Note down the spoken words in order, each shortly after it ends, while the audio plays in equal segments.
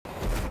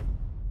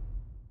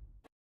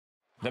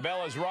The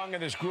bell is rung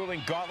and this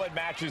grueling gauntlet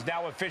match is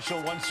now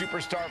official. One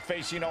superstar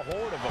facing a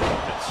horde of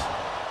opponents.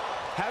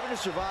 Having to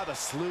survive a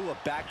slew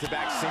of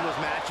back-to-back singles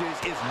matches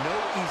is no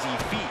easy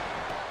feat.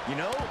 You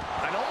know,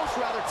 I'd almost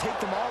rather take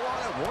them all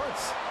on at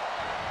once.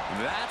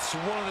 That's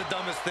one of the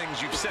dumbest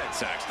things you've said,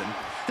 Saxton.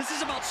 This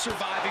is about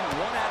surviving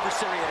one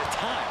adversary at a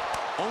time,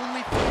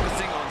 only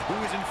focusing on who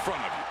is in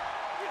front of you.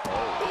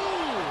 Oh.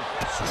 Ooh,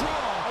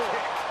 strong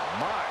kick.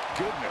 My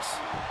goodness.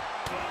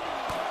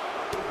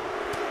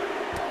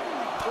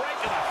 Right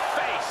to the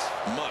face.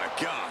 My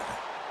God.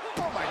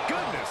 Oh, my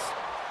goodness.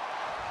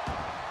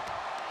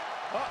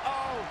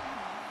 Uh-oh.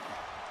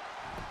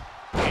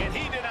 And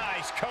he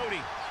denies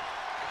Cody.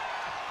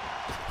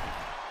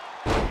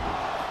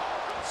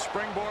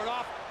 Springboard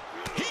off.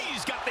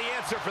 He's got the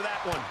answer for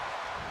that one.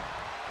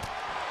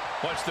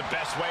 What's the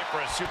best way for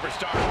a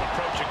superstar to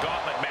approach a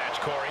gauntlet match,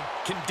 Corey?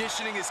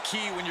 Conditioning is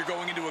key when you're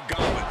going into a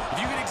gauntlet.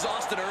 If you get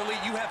exhausted early,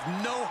 you have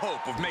no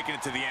hope of making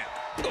it to the end.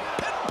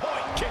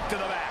 Pinpoint kick to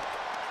the back.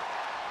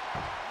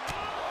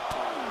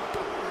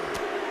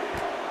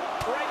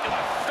 Right to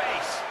the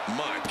face.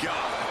 My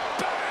God.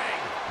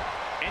 Bang!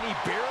 And he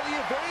barely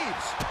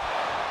evades.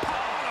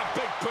 Oh, a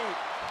big boot.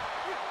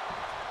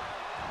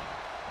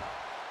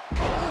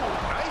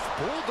 Nice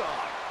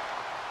bulldog.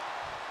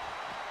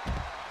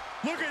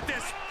 Look at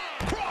this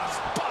cross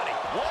body.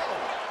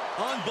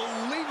 Whoa.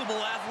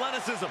 Unbelievable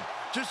athleticism.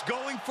 Just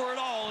going for it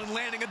all and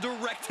landing a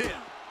direct hit.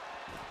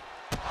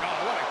 Oh,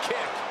 what a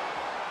kick.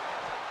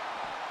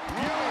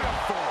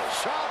 Beautiful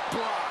shot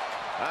block.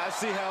 I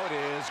see how it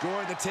is,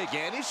 going to take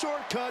any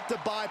shortcut to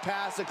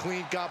bypass a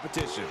clean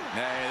competition.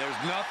 Hey,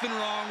 there's nothing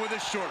wrong with a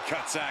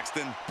shortcut,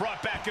 Saxton.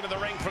 Brought back into the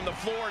ring from the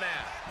floor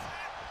now.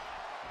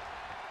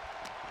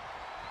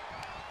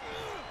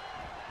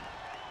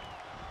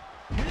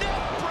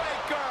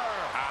 Neckbreaker!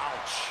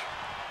 Ouch.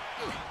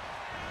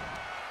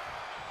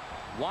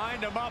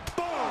 Wind him up.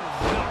 Boom!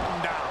 Knock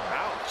him down.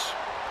 Ouch.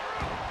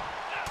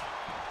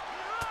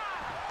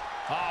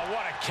 Oh,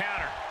 what a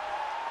counter.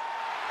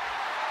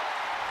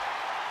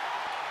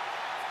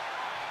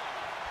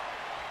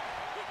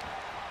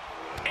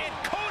 And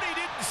Cody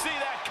didn't see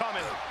that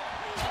coming.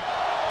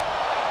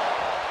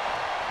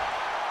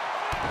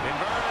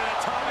 Inverted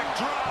atomic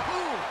drop.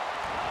 Ooh.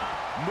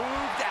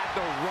 Moved at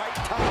the right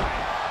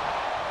time.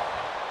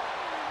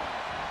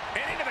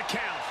 And into the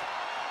count.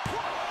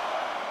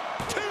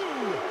 2.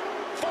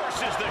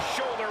 Forces the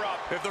shoulder up.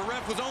 If the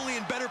ref was only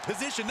in better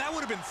position, that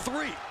would have been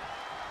 3.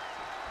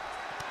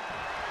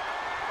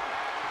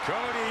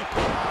 Cody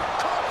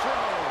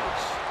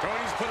controls.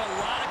 Cody's put a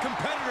lot of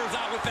competitors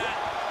out with that.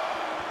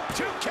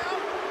 2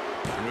 count.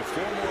 And with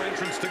 4 more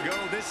entrants to go,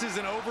 this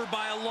isn't over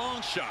by a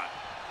long shot.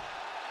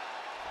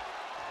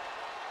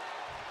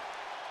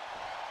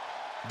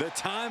 The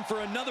time for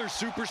another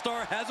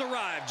superstar has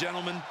arrived,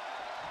 gentlemen.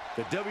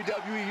 The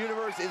WWE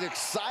Universe is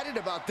excited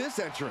about this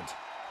entrant.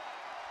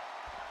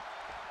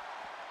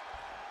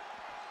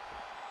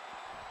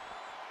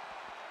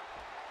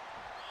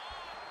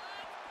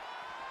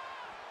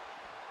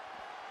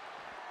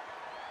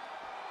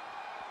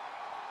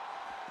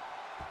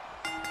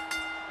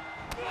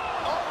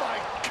 Oh my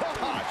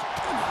gosh!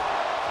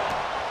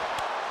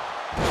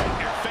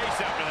 Your face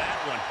after that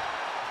one.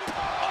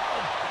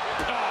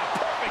 Oh,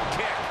 perfect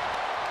kick.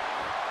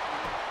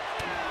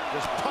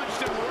 Just punched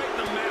him right in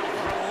the mouth.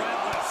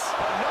 Relentless.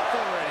 Enough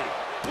already.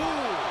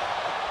 Ooh.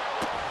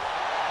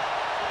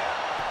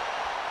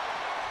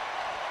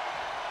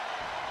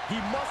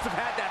 He must have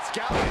had that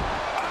scouted.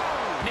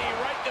 Oh, knee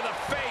right to the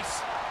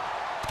face.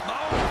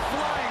 Oh,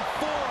 flying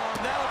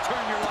forearm. That'll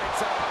turn your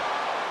lights out.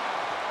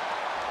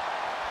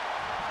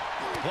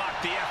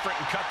 Blocked the effort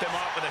and cut them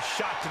off with a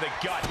shot to the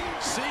gut.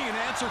 Seeing an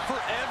answer for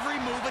every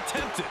move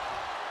attempted.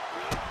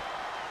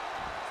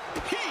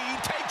 He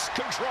takes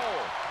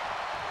control.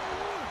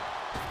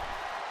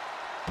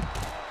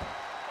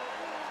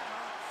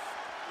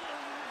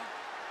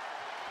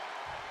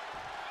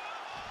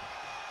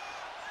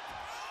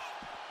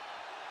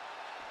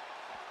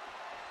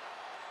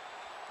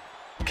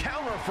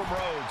 Counter from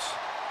Rhodes.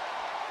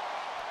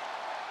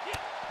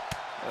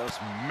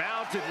 Just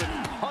mounted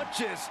with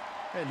punches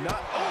and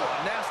not. Oh,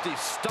 a nasty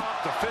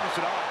stop to finish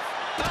it off.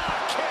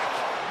 Kick.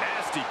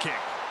 Nasty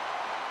kick.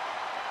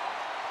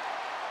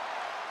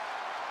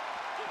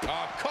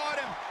 Oh, caught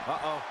him.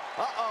 Uh-oh.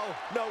 Uh-oh.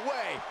 No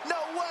way.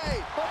 No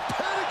way. A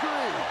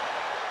pedigree.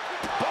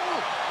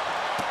 Boom.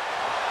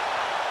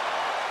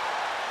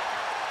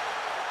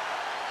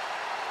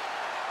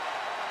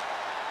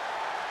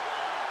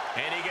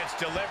 And he gets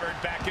delivered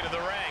back into the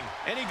ring.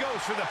 And he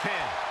goes for the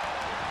pin.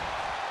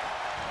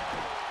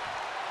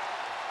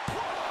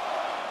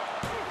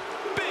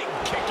 Big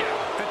kick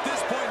out. At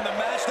this point in the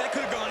match, that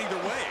could have gone either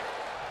way.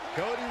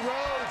 Cody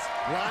Rhodes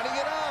lining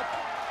it up.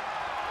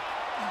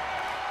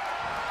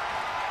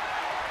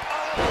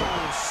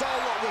 Oh, saw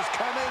what was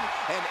coming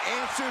and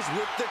answers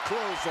with the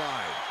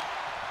clothesline.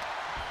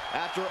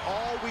 After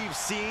all we've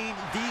seen,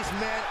 these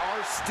men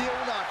are still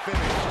not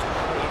finished.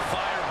 The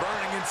fire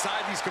burning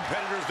inside these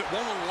competitors that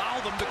won't allow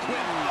them to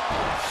quit.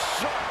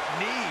 Sharp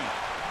knee.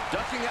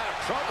 Ducking out of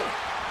trouble.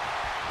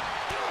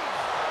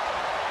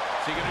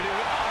 What's he gonna do?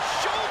 Oh,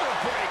 shoulder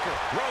breaker.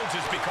 Rhodes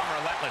has become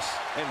relentless.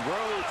 And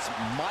Rhodes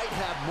might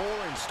have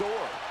more in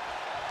store.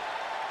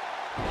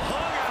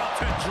 Hung out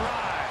to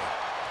dry.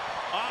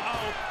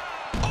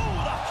 Uh-oh. Oh,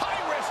 the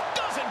high risk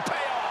doesn't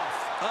pay off.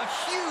 A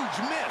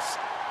huge miss.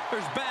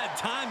 There's bad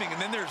timing, and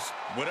then there's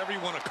whatever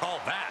you want to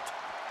call that.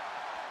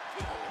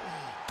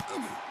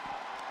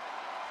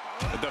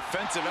 A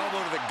defensive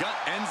elbow to the gut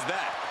ends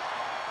that.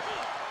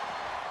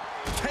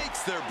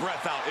 Takes their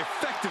breath out.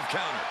 Effective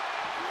counter.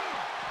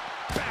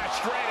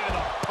 Bashed right into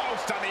the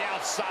post on the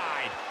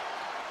outside.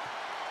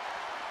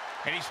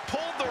 And he's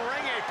pulled the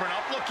ring apron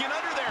up, looking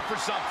under there for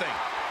something.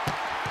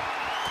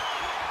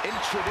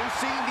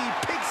 Introducing the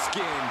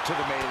pigskin to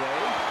the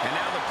melee. And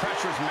now the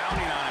pressure's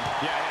mounting on him.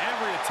 Yeah,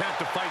 every attempt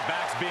to fight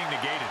back's being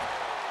negated.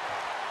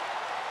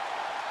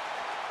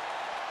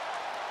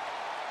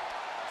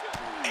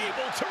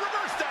 Able to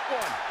reverse that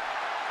one.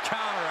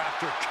 Counter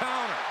after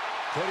counter.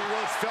 Cody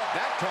Rhodes felt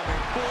that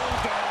coming.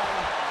 Bulldog.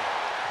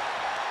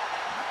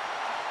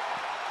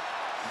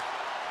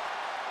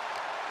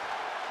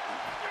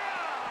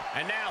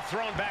 And now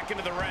thrown back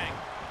into the ring.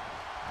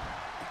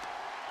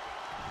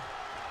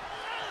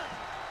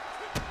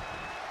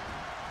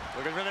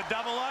 Looking for the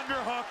double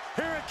underhook.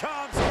 Here it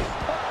comes. A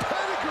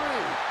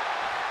pedigree.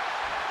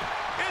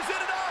 Is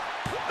it enough?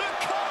 The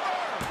cover.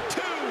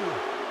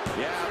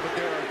 2. Yeah, but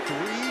there are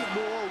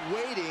 3 more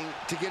waiting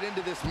to get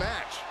into this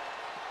match.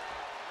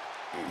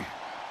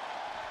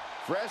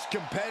 Fresh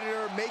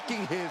competitor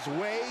making his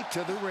way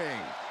to the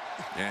ring.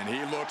 And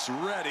he looks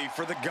ready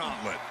for the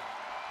gauntlet.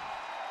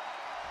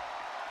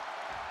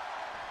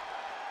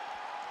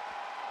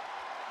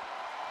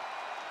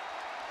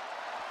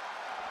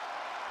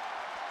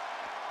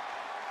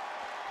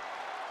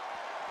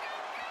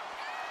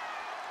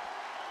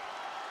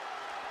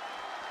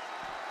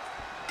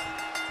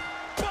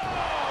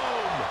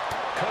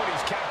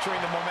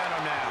 Capturing the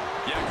momentum now.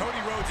 Yeah,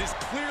 Cody Rhodes is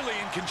clearly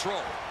in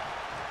control.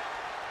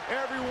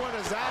 Everyone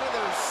is out of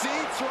their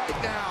seats right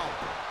now.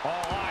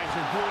 All eyes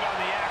are glued on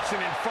the action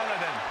in front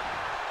of them.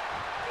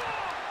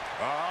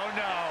 Oh,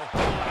 no.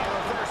 A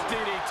reverse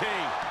DDT.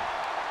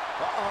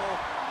 Uh-oh.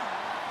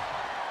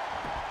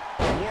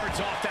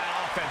 Wards off that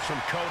offense from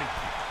Cody.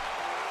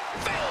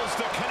 Fails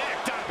to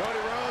connect.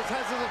 Cody Rhodes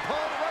has his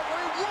opponent right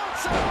where he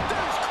wants him.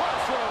 There's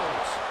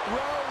Crossroads.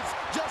 Rhodes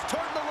just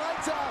turned the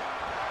lights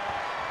out.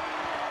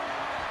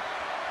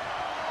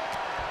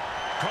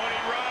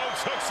 Cody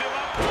Rhodes hooks him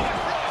up with a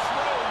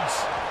crossroads.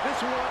 This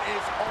one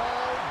is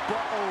all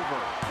but over.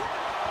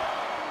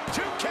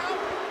 2 count.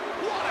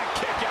 What a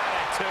kick out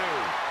at 2.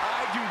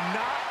 I do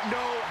not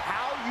know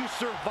how you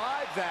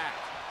survive that.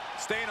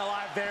 Staying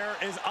alive there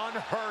is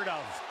unheard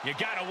of. You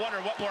gotta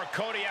wonder what more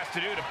Cody has to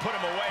do to put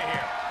him away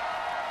here.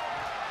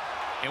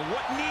 And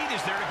what need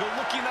is there to go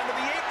looking under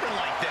the apron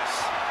like this?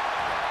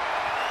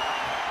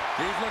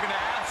 He's looking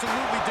to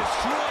absolutely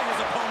destroy his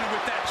opponent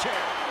with that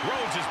chair.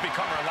 Rhodes has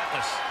become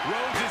relentless.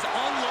 Rhodes is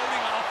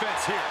unloading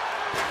offense here.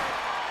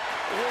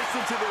 Listen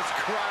to this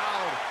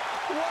crowd.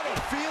 What a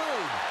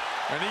feeling.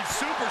 And these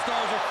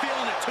superstars are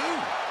feeling it too.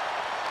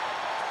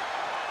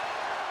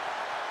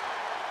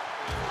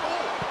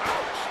 Oh,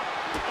 ouch.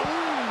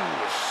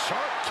 Ooh,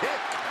 sharp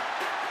kick.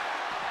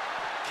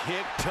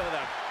 Kick to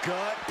the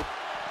gut.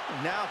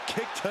 Now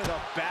kick to the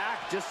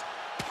back. Just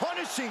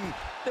punishing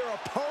their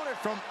opponent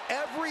from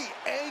every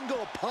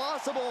angle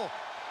possible.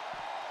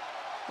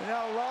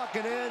 Now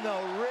locking in the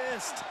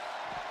wrist.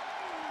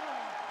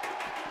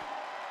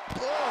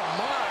 Oh,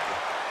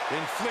 my.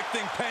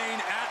 Inflicting pain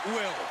at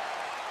will.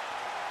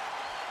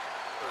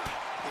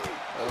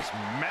 Just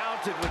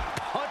mounted with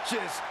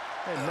punches.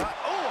 And not,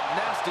 oh, a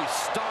nasty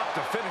stop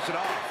to finish it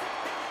off.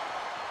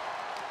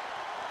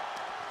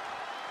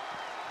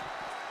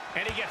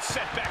 And he gets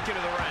set back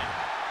into the ring.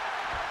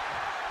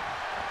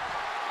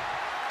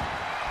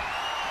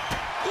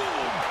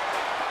 Boom!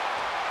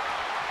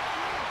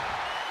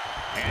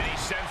 And he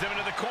sends him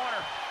into the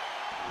corner.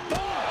 Oh,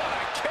 what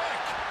a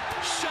kick!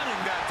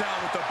 Shutting that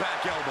down with the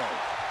back elbow.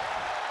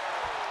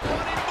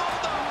 Running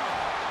Bulldog!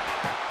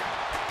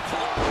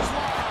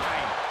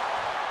 Clothesline!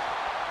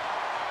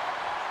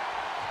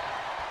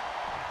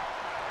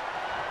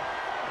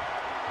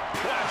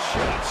 What a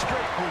shot,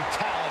 straight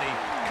brutality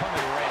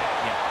coming right at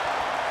you.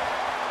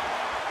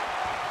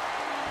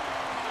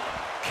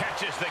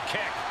 Catches the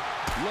kick.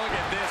 Look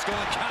at this,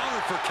 going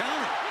counter for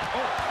counter.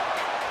 Oh.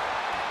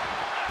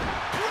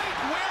 Great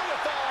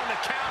wherewithal on the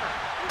counter.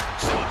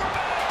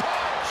 Superman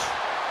punch.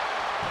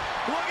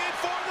 Looking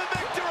for the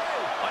victory.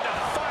 A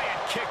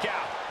defiant kick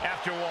out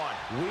after 1.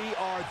 We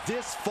are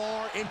this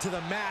far into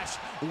the match.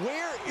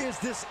 Where is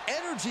this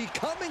energy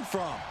coming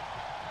from?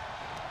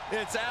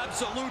 It's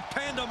absolute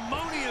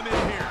pandemonium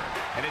in here.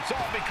 And it's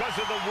all because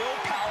of the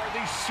willpower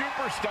these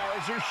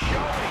superstars are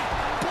showing.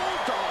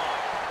 Bulldog.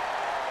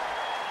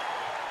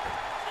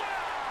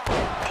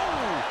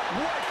 Oh,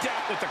 wiped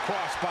out with the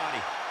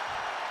crossbody.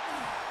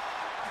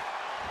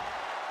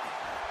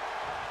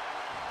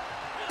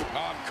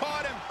 Oh,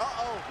 caught him.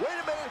 Uh-oh, wait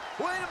a minute,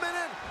 wait a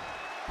minute.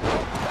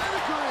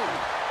 Pedigree.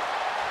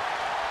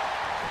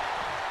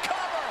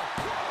 Cover.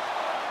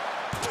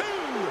 2.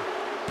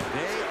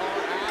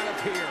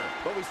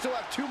 still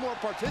have 2 more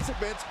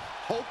participants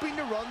hoping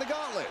to run the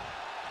gauntlet.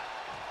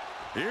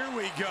 Here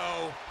we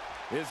go.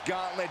 This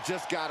gauntlet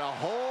just got a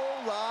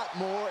whole lot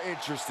more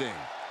interesting.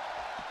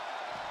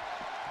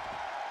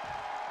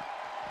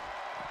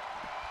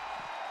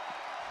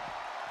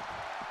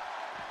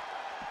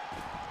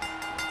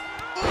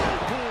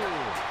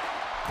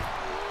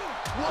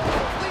 Whoa,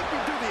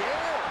 leaping through the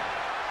air.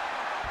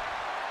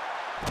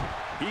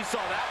 He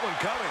saw that one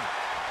coming.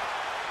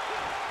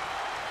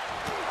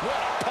 What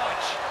a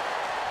punch.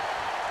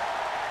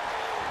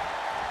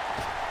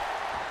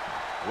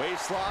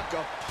 Waistlock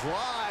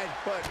applied,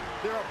 but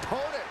their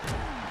opponent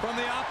From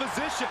the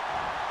opposition.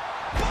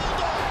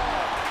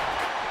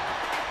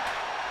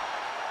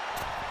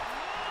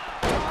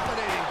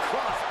 dominating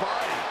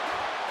crossbody.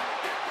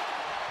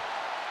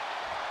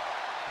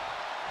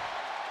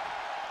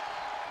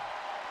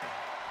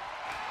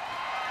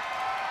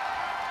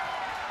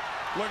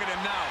 Look at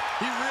him now.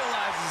 He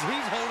realizes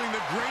he's holding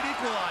the great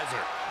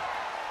equalizer.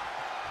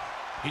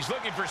 He's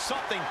looking for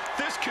something.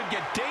 This could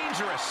get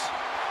dangerous.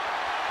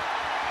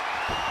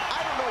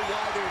 I don't know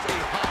why there's a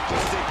hockey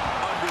stick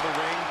under the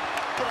ring,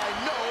 but I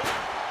know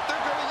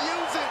they're going to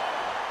use it.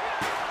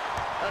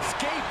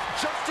 Escape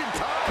just in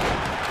time.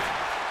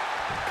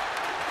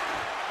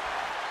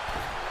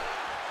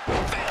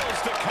 Fails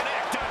to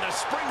connect on the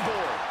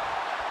springboard.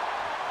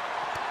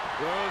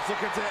 Rose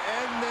looking to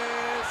end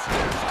this.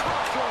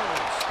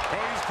 Crossroads.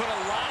 Cody's put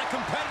a lot of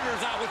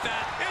competitors out with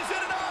that. Is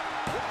it enough?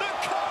 The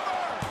cover!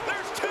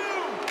 There's 2!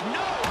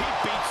 No, he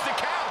beats the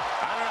count.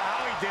 I don't know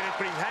how he did it,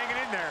 but he's hanging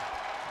in there.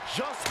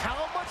 Just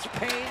how much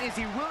pain is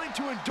he willing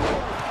to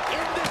endure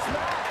in this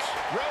match?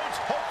 Rhodes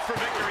hopes for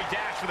victory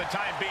dash for the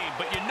time being,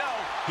 but you know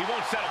he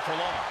won't settle for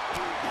long.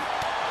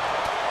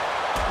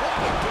 What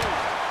a boot.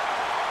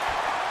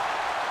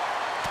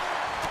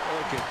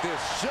 Look at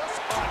this, just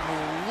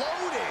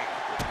unloading.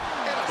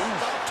 And a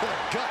stop to the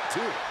gut,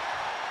 too.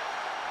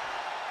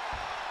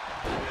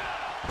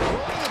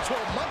 Rolling into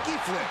a monkey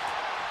flip.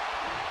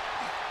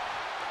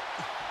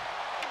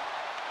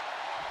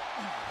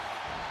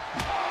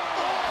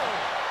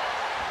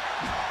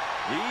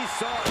 He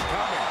saw it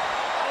coming.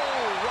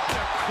 Oh, right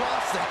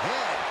across the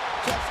head.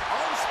 Just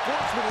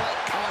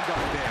unsportsmanlike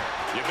conduct there.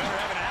 You better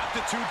have an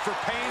aptitude for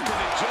pain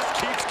because it just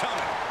keeps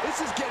coming.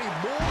 This is getting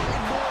more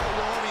and more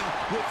alarming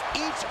with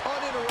each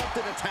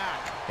uninterrupted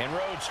attack. And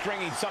Rhodes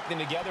stringing something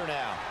together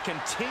now.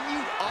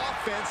 Continued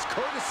offense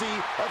courtesy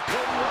of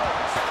Cody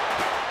Rhodes.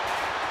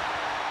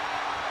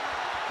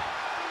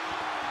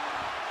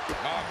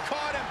 Oh,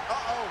 caught him.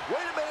 Uh-oh,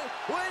 wait a minute,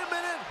 wait a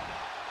minute.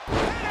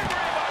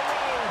 Pedigree by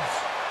Rhodes.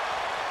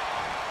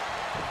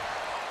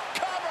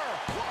 Cover.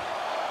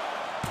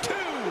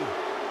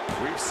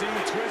 2. We've seen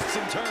twists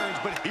and turns,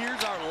 but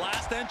here's our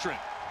last entrant.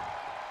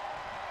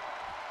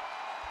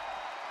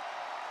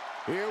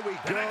 Here we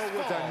go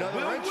with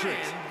another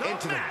entrant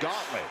into the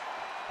gauntlet.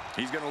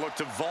 He's going to look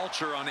to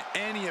vulture on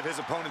any of his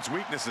opponent's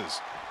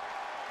weaknesses.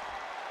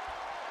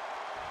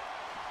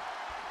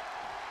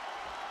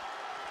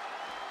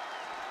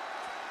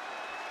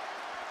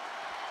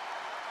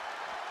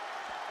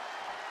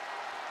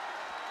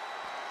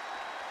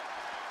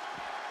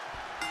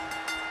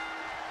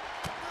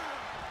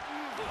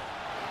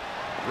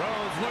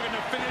 Rhodes looking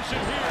to finish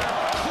it here.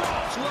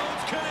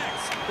 Crossroads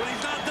connects, but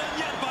he's not done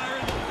yet,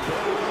 Byron.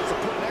 Cody wants to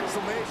put an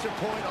exclamation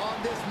point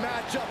on this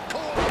matchup.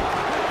 Cody with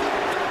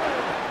the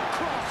third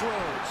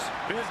Crossroads.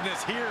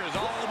 Business here is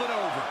all but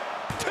over.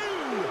 2,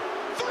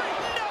 3,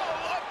 no,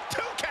 a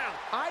 2 count.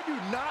 I do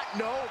not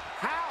know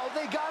how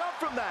they got up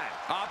from that.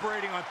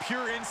 Operating on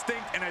pure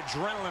instinct and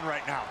adrenaline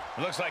right now.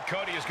 It looks like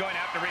Cody is going to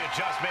have to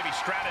readjust, maybe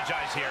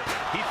strategize here.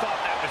 He thought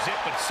that was it,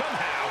 but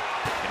somehow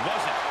it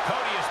wasn't.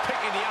 Cody is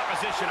picking the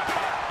opposition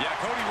apart. Yeah,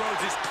 Cody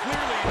Rhodes is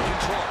clearly in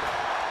control.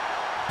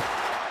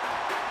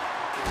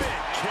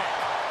 Big kick.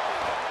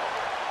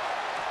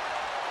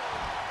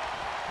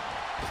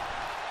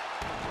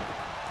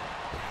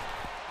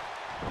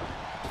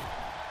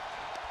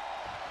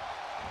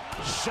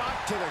 Shot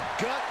to the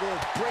gut will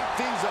break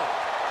things up.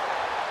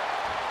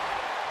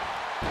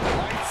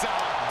 Lights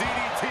out.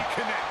 DDT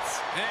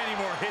connects. Any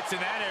more hits in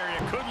that area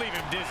could leave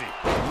him dizzy.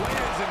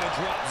 Lands in the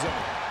drop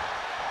zone.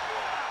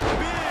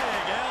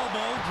 Big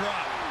elbow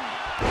drop.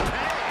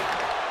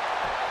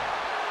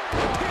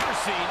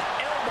 Piercing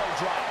elbow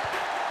drop.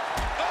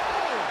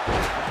 Oh!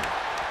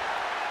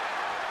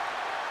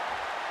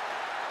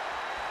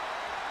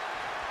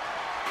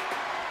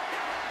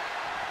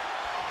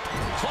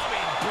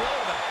 Clubbing blow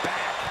to the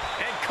back.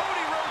 And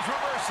Cody Rhodes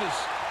reverses.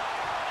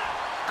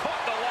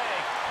 Caught the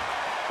leg.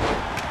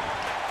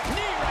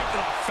 Knee right to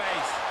the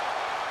face.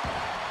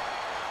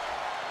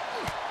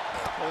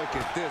 Look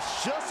at this,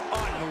 just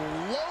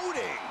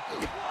unloading.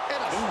 And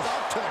a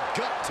stop to the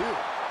gut, too.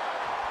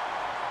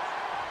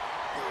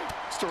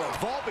 Just a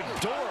revolving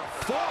door of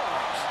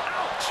forearms.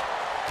 Ouch.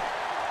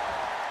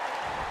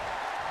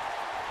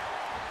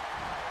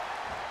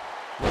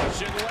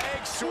 Russian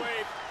leg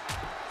sweep.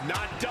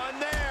 Not done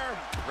there.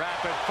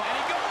 Rapid fire. And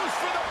he goes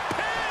for the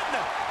pin.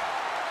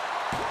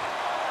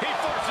 He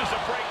forces a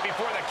break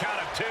before the count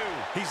of 2.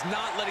 He's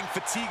not letting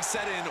fatigue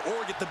set in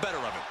or get the better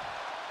of him.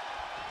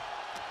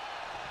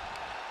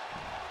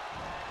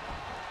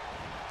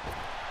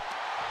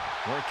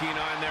 Working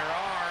on their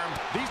arm.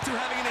 These two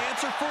having an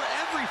answer for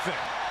everything.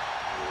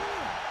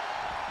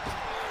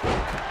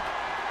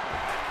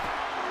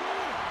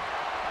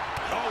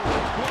 Oh,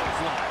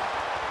 clothesline.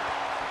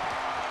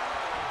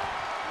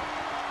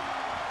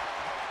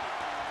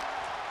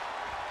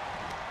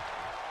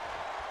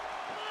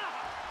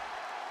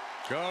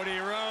 Cody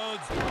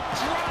Rhodes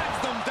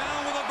drives them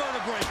down with a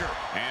vertebreaker.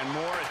 And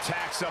more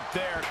attacks up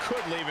there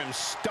could leave him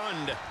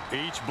stunned.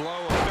 Each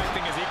blow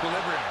affecting his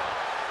equilibrium.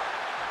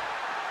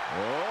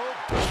 Oh,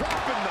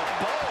 dropping the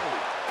bow.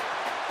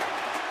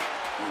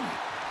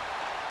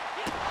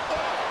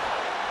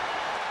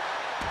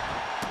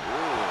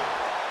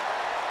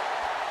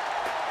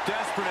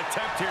 Desperate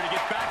attempt here to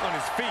get back on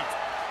his feet.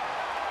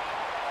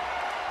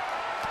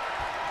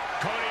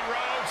 Cody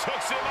Rhodes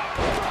hooks him up.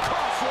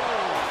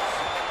 Crossroads.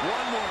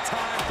 One more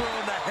time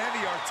throwing the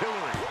heavy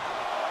artillery.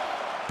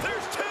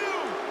 There's two.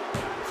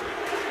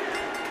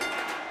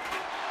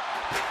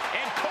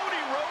 And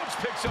Cody Rhodes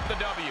picks up the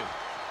W.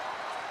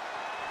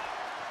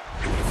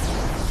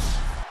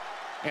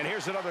 And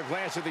here's another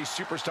glance at these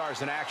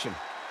superstars in action.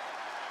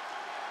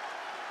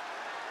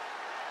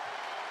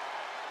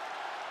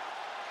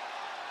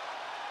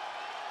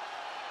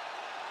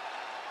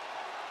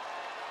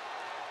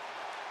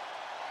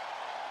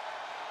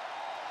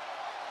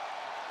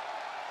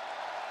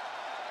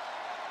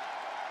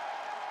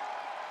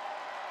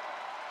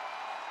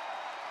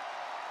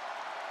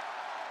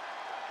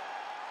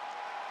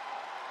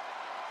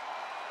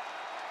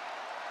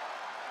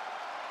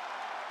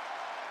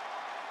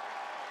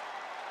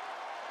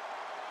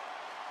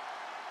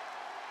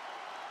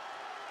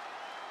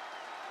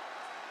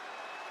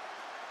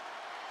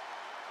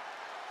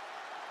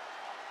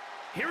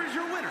 Here is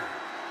your winner,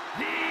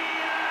 the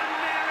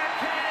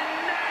American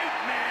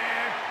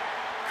Nightmare,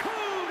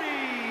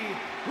 Cody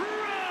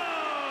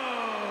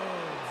Rhodes.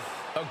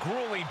 A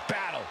grueling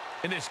battle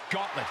in this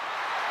gauntlet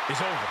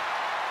is over.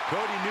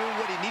 Cody knew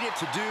what he needed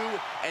to do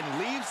and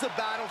leaves the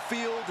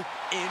battlefield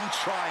in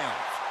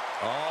triumph.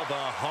 All the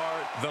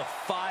heart, the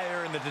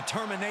fire, and the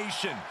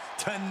determination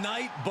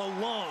tonight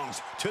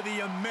belongs to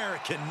the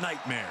American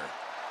Nightmare.